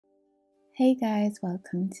Hey guys,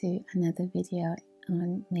 welcome to another video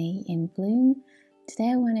on May in Bloom.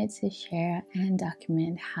 Today I wanted to share and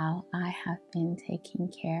document how I have been taking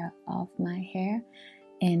care of my hair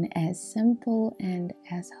in as simple and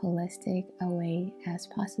as holistic a way as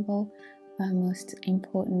possible, but most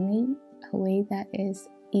importantly, a way that is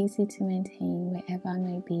easy to maintain wherever I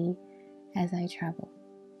may be as I travel.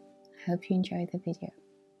 I hope you enjoy the video.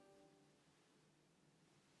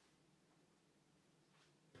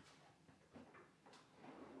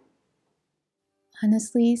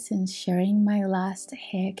 Honestly, since sharing my last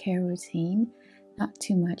hair care routine, not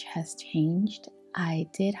too much has changed. I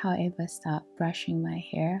did, however, start brushing my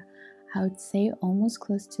hair, I would say almost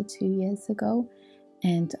close to 2 years ago,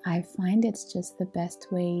 and I find it's just the best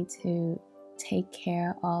way to take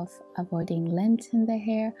care of avoiding lint in the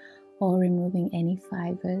hair or removing any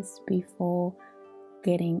fibers before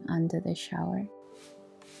getting under the shower.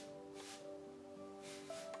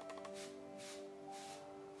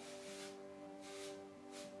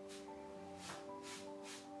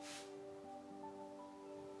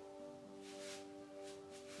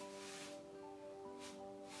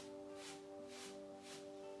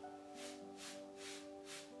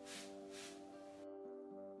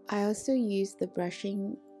 I also use the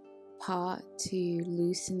brushing part to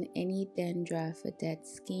loosen any dandruff or dead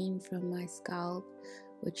skin from my scalp,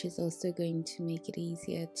 which is also going to make it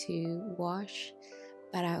easier to wash.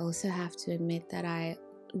 But I also have to admit that I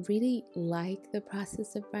really like the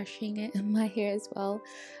process of brushing it in my hair as well.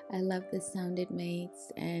 I love the sound it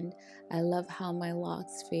makes, and I love how my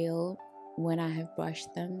locks feel when I have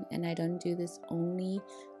brushed them. And I don't do this only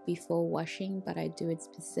before washing, but I do it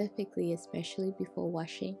specifically, especially before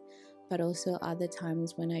washing, but also other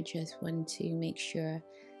times when I just want to make sure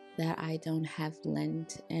that I don't have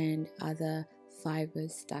lint and other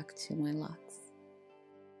fibers stuck to my locks.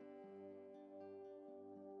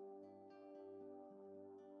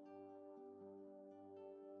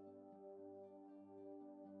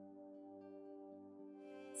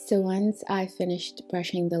 So once I finished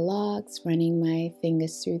brushing the locks, running my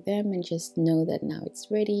fingers through them, and just know that now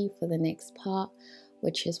it's ready for the next part,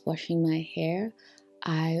 which is washing my hair,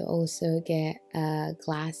 I also get a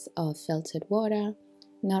glass of filtered water,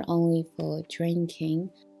 not only for drinking.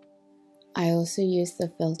 I also use the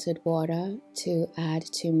filtered water to add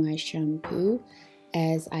to my shampoo,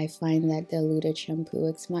 as I find that diluted shampoo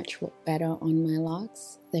works much better on my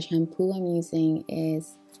locks. The shampoo I'm using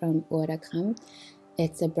is from Oricum.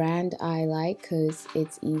 It's a brand I like because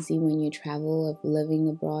it's easy when you travel or living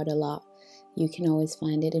abroad a lot. You can always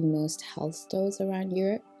find it in most health stores around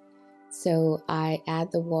Europe. So I add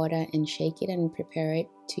the water and shake it and prepare it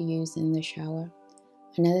to use in the shower.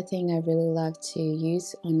 Another thing I really love to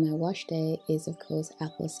use on my wash day is, of course,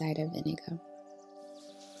 apple cider vinegar.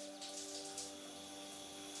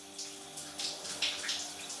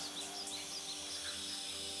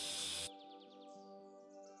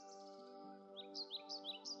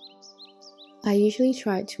 I usually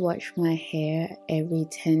try to wash my hair every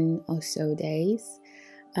 10 or so days.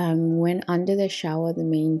 When under the shower, the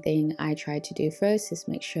main thing I try to do first is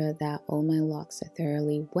make sure that all my locks are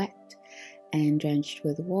thoroughly wet and drenched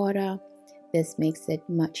with water. This makes it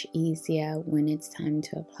much easier when it's time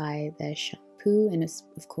to apply the shampoo, and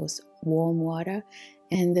of course warm water.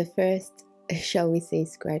 And the first, shall we say,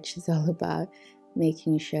 scratch is all about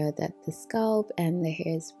making sure that the scalp and the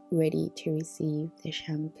hair is ready to receive the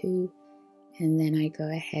shampoo. And then I go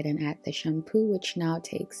ahead and add the shampoo, which now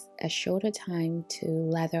takes a shorter time to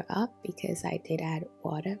lather up because I did add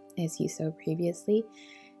water, as you saw previously.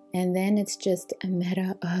 And then it's just a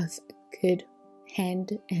matter of good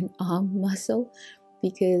hand and arm muscle,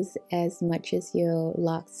 because as much as your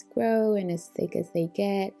locks grow and as thick as they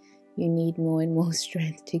get, you need more and more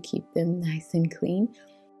strength to keep them nice and clean.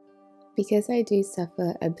 Because I do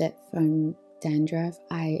suffer a bit from dandruff,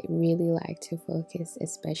 I really like to focus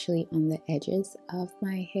especially on the edges of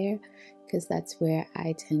my hair, because that's where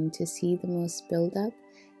I tend to see the most buildup,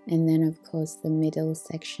 and then of course the middle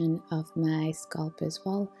section of my scalp as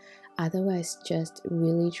well. Otherwise, just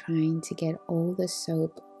really trying to get all the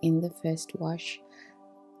soap in the first wash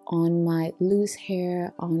on my loose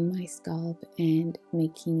hair, on my scalp, and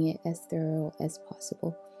making it as thorough as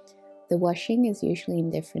possible. The washing is usually in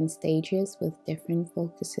different stages with different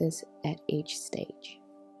focuses at each stage.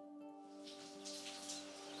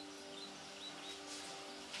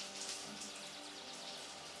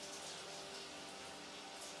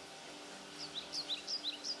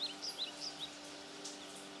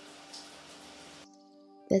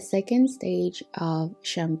 The second stage of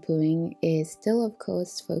shampooing is still, of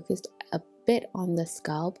course, focused a bit on the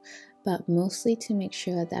scalp, but mostly to make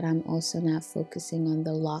sure that I'm also not focusing on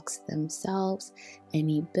the locks themselves,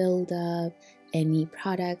 any buildup, any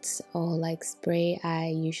products or like spray I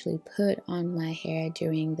usually put on my hair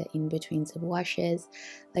during the in-betweens of washes,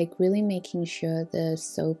 like really making sure the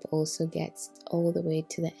soap also gets all the way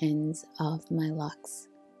to the ends of my locks.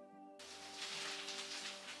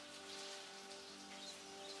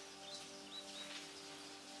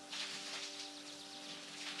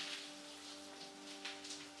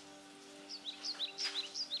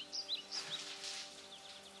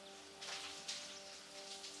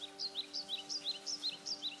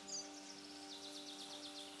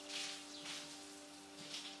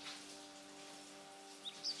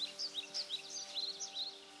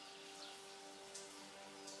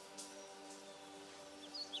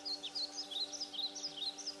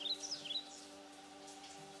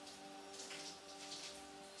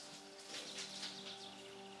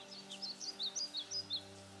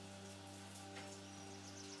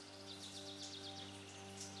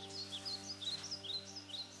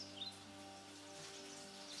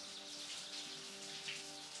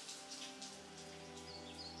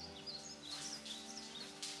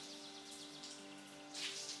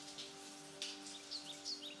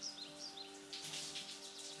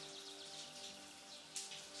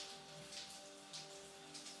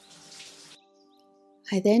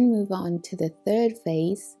 I then move on to the third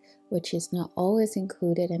phase, which is not always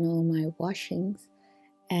included in all my washings,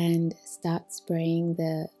 and start spraying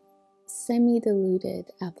the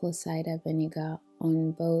semi-diluted apple cider vinegar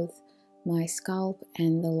on both my scalp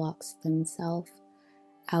and the locks themselves.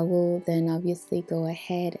 I will then obviously go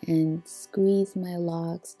ahead and squeeze my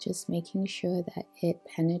locks, just making sure that it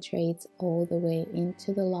penetrates all the way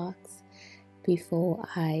into the locks before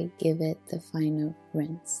I give it the final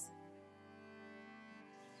rinse.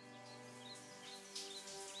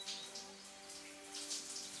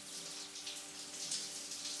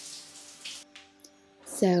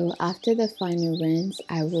 So after the final rinse,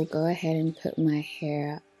 I will go ahead and put my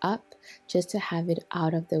hair up just to have it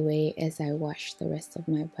out of the way as I wash the rest of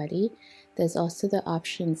my body. There's also the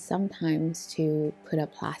option sometimes to put a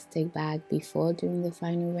plastic bag before doing the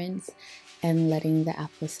final rinse and letting the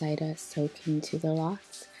apple cider soak into the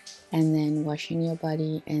locks, and then washing your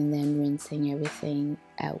body and then rinsing everything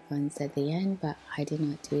at once at the end, but I did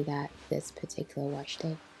not do that this particular wash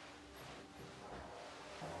day.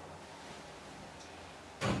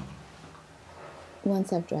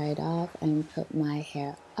 Once I've dried off and put my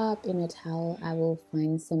hair up in a towel, I will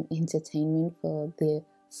find some entertainment for the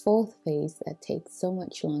fourth phase that takes so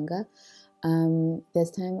much longer.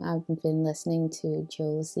 This time I've been listening to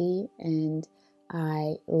Josie, and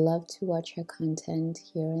I love to watch her content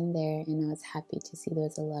here and there, and I was happy to see there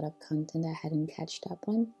was a lot of content I hadn't catched up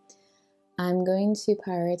on. I'm going to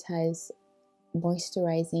prioritize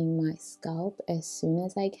moisturizing my scalp as soon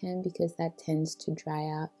as I can because that tends to dry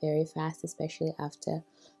out very fast, especially after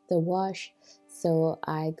the wash. So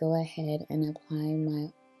I go ahead and apply my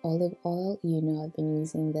olive oil. You know, I've been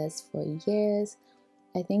using this for years.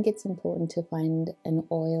 I think it's important to find an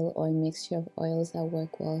oil or a mixture of oils that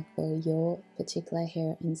work well for your particular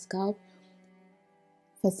hair and scalp.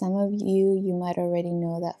 For some of you, you might already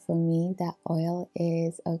know that for me, that oil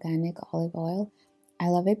is organic olive oil. I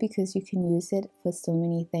love it because you can use it for so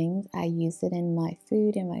many things. I use it in my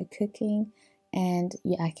food and my cooking, and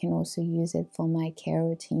yeah, I can also use it for my care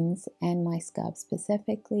routines and my scalp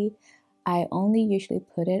specifically. I only usually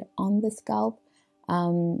put it on the scalp,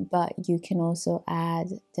 but you can also add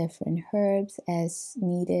different herbs as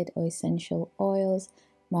needed or essential oils.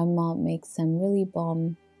 My mom makes some really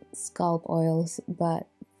bomb scalp oils, but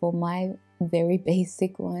for my very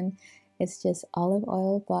basic one, it's just olive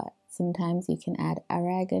oil, but sometimes you can add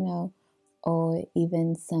oregano or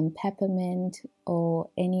even some peppermint or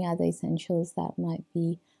any other essentials that might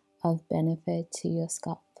be of benefit to your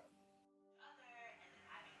scalp.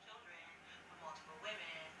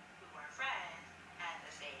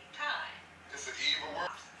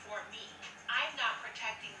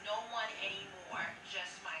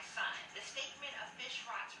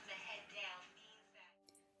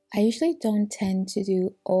 I usually don't tend to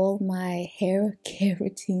do all my hair care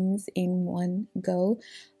routines in one go,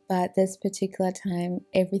 but this particular time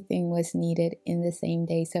everything was needed in the same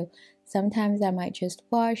day. So sometimes I might just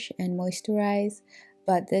wash and moisturize,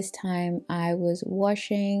 but this time I was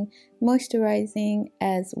washing, moisturizing,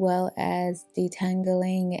 as well as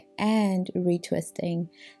detangling and retwisting.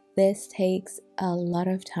 This takes a lot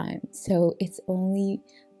of time, so it's only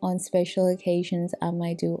on special occasions I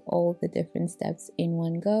might do all the different steps in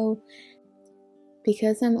one go.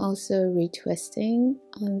 Because I'm also retwisting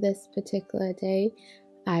on this particular day,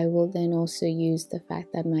 I will then also use the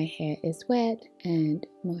fact that my hair is wet and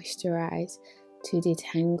moisturized to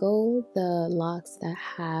detangle the locks that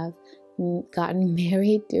have gotten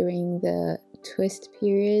married during the twist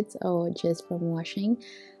periods or just from washing.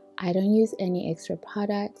 I don't use any extra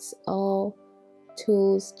products or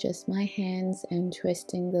tools, just my hands and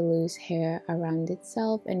twisting the loose hair around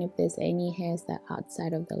itself. And if there's any hairs that are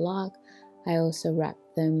outside of the lock, I also wrap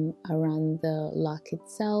them around the lock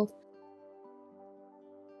itself.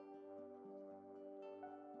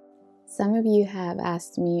 Some of you have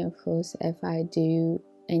asked me, of course, if I do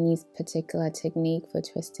any particular technique for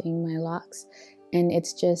twisting my locks, and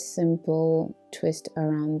it's just simple twist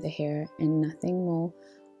around the hair and nothing more.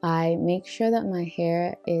 I make sure that my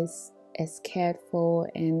hair is as cared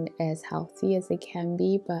for and as healthy as it can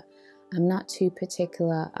be, but I'm not too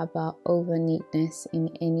particular about over neatness in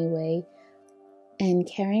any way. And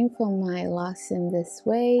caring for my locks in this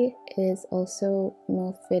way is also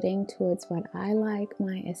more fitting towards what I like,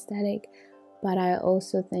 my aesthetic, but I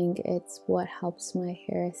also think it's what helps my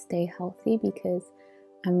hair stay healthy because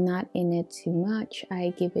I'm not in it too much.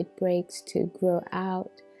 I give it breaks to grow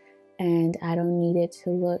out, and I don't need it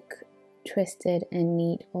to look twisted and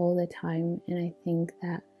neat all the time. And I think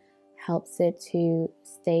that helps it to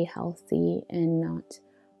stay healthy and not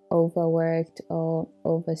overworked or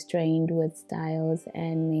overstrained with styles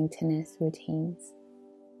and maintenance routines.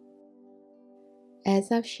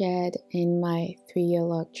 As I've shared in my 3-year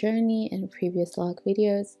lock journey and previous lock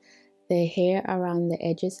videos, the hair around the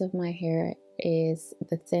edges of my hair is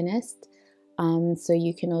the thinnest. So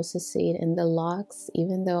you can also see it in the locks,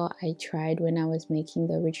 even though I tried when I was making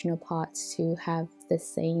the original pots to have the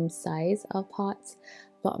same size of pots,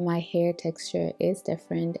 but my hair texture is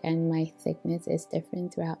different and my thickness is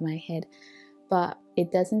different throughout my head. But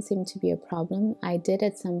it doesn't seem to be a problem. I did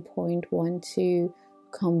at some point want to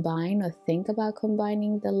combine or think about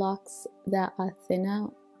combining the locks that are thinner,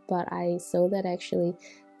 but I saw that actually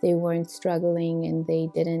they weren't struggling and they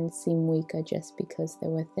didn't seem weaker just because they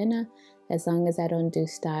were thinner. As long as I don't do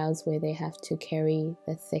styles where they have to carry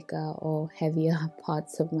the thicker or heavier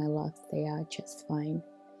parts of my locks, they are just fine.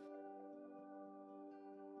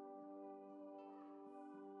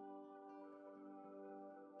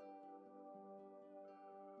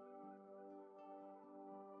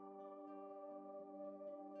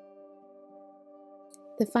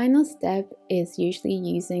 The final step is usually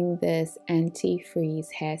using this anti-freeze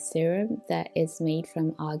hair serum that is made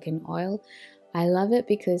from argan oil. I love it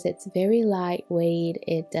because it's very lightweight,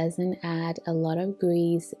 it doesn't add a lot of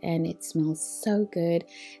grease, and it smells so good,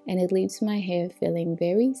 and it leaves my hair feeling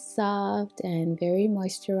very soft and very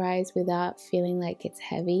moisturized without feeling like it's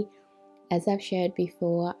heavy. As I've shared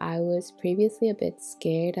before, I was previously a bit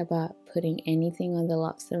scared about putting anything on the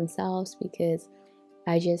locks themselves because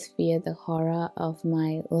I just fear the horror of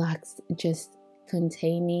my locks just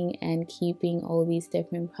containing and keeping all these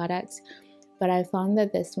different products. But I found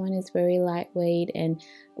that this one is very lightweight, and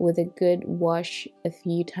with a good wash a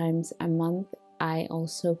few times a month, I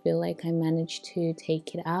also feel like I managed to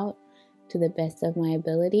take it out to the best of my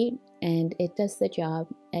ability, and it does the job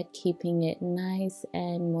at keeping it nice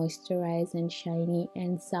and moisturized and shiny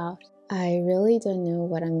and soft. I really don't know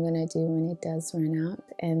what I'm gonna do when it does run out,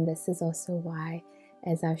 and this is also why,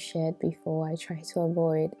 as I've shared before, I try to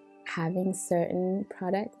avoid having certain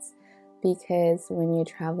products, because when you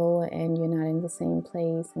travel and you're not in the same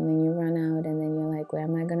place and then you run out and then you're like, where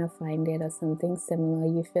am I gonna find it, or something similar,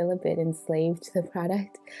 you feel a bit enslaved to the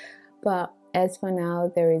product. But as for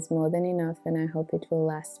now, there is more than enough, and I hope it will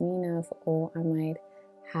last me enough, or I might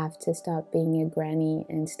have to stop being a granny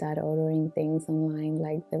and start ordering things online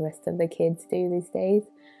like the rest of the kids do these days.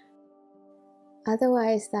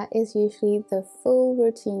 Otherwise, that is usually the full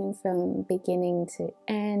routine from beginning to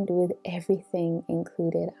end, with everything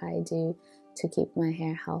included I do to keep my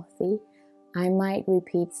hair healthy. I might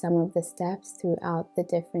repeat some of the steps throughout the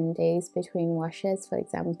different days between washes. For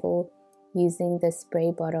example, using the spray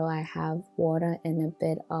bottle, I have water and a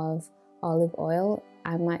bit of olive oil.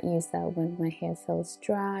 I might use that when my hair feels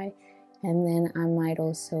dry, and then I might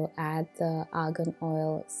also add the argan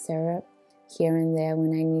oil syrup here and there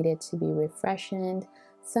when I need it to be refreshed.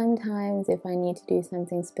 Sometimes if I need to do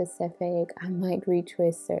something specific, I might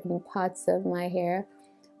retwist certain parts of my hair,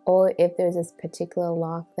 or if there's this particular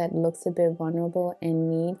lock that looks a bit vulnerable and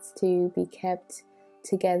needs to be kept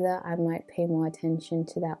together, I might pay more attention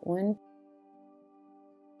to that one.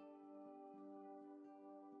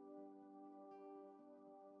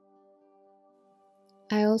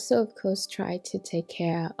 I also, of course, try to take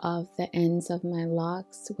care of the ends of my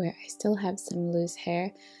locks where I still have some loose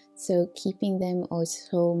hair, so keeping them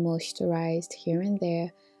also moisturized here and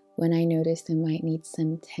there when I notice they might need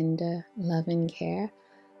some tender love and care.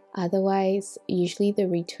 Otherwise, usually the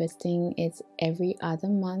retwisting is every other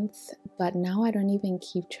month, but now I don't even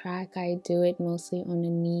keep track. I do it mostly on a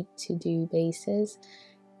need to do basis.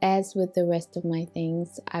 As with the rest of my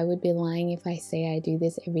things, I would be lying if I say I do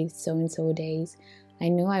this every so and so days. I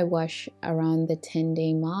know I wash around the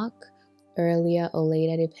 10-day mark, earlier or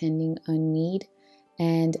later depending on need,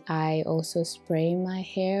 and I also spray my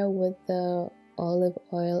hair with the olive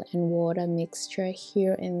oil and water mixture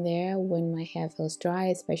here and there when my hair feels dry,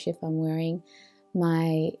 especially if I'm wearing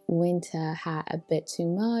my winter hat a bit too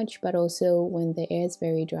much, but also when the air is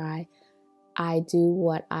very dry, I do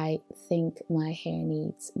what I think my hair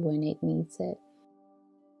needs when it needs it.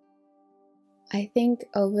 I think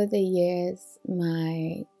over the years,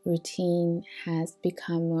 my routine has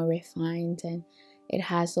become more refined and it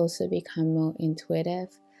has also become more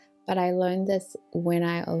intuitive. But I learned this when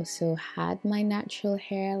I also had my natural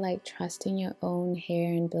hair, like trusting your own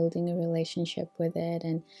hair and building a relationship with it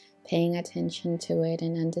and paying attention to it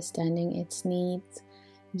and understanding its needs.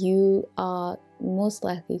 You are most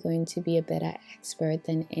likely going to be a better expert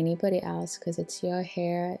than anybody else because it's your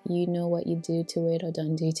hair. You know what you do to it or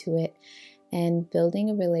don't do to it. And building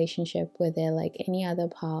a relationship with it, like any other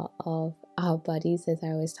part of our bodies, as I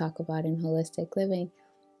always talk about in holistic living,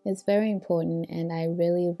 is very important. And I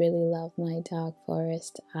really, really love my dark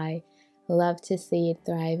forest. I love to see it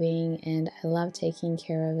thriving and I love taking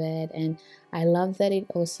care of it. And I love that it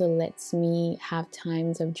also lets me have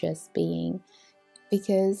times of just being,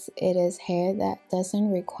 because it is hair that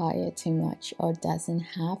doesn't require too much or doesn't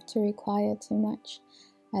have to require too much.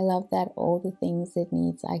 I love that all the things it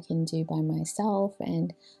needs I can do by myself,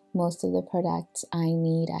 and most of the products I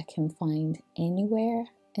need I can find anywhere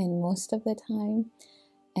and most of the time.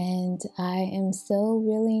 And I am still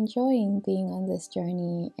really enjoying being on this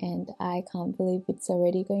journey, and I can't believe it's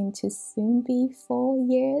already going to soon be 4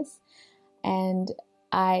 years. And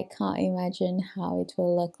I can't imagine how it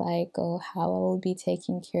will look like or how I will be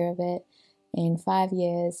taking care of it in 5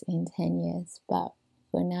 years, in 10 years. But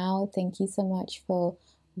for now, thank you so much for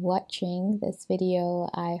watching this video.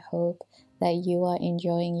 I hope that you are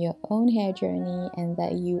enjoying your own hair journey and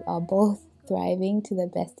that you are both thriving to the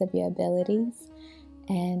best of your abilities.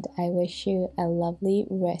 And I wish you a lovely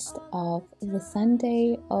rest of the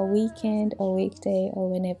Sunday or weekend or weekday or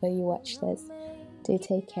whenever you watch this. Do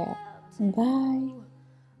take care. Bye.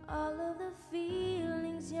 All of the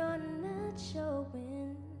feelings you're not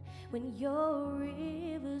showing when your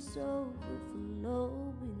river's overflowing.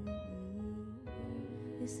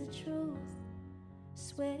 It's the truth,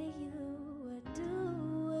 swear to you, I do.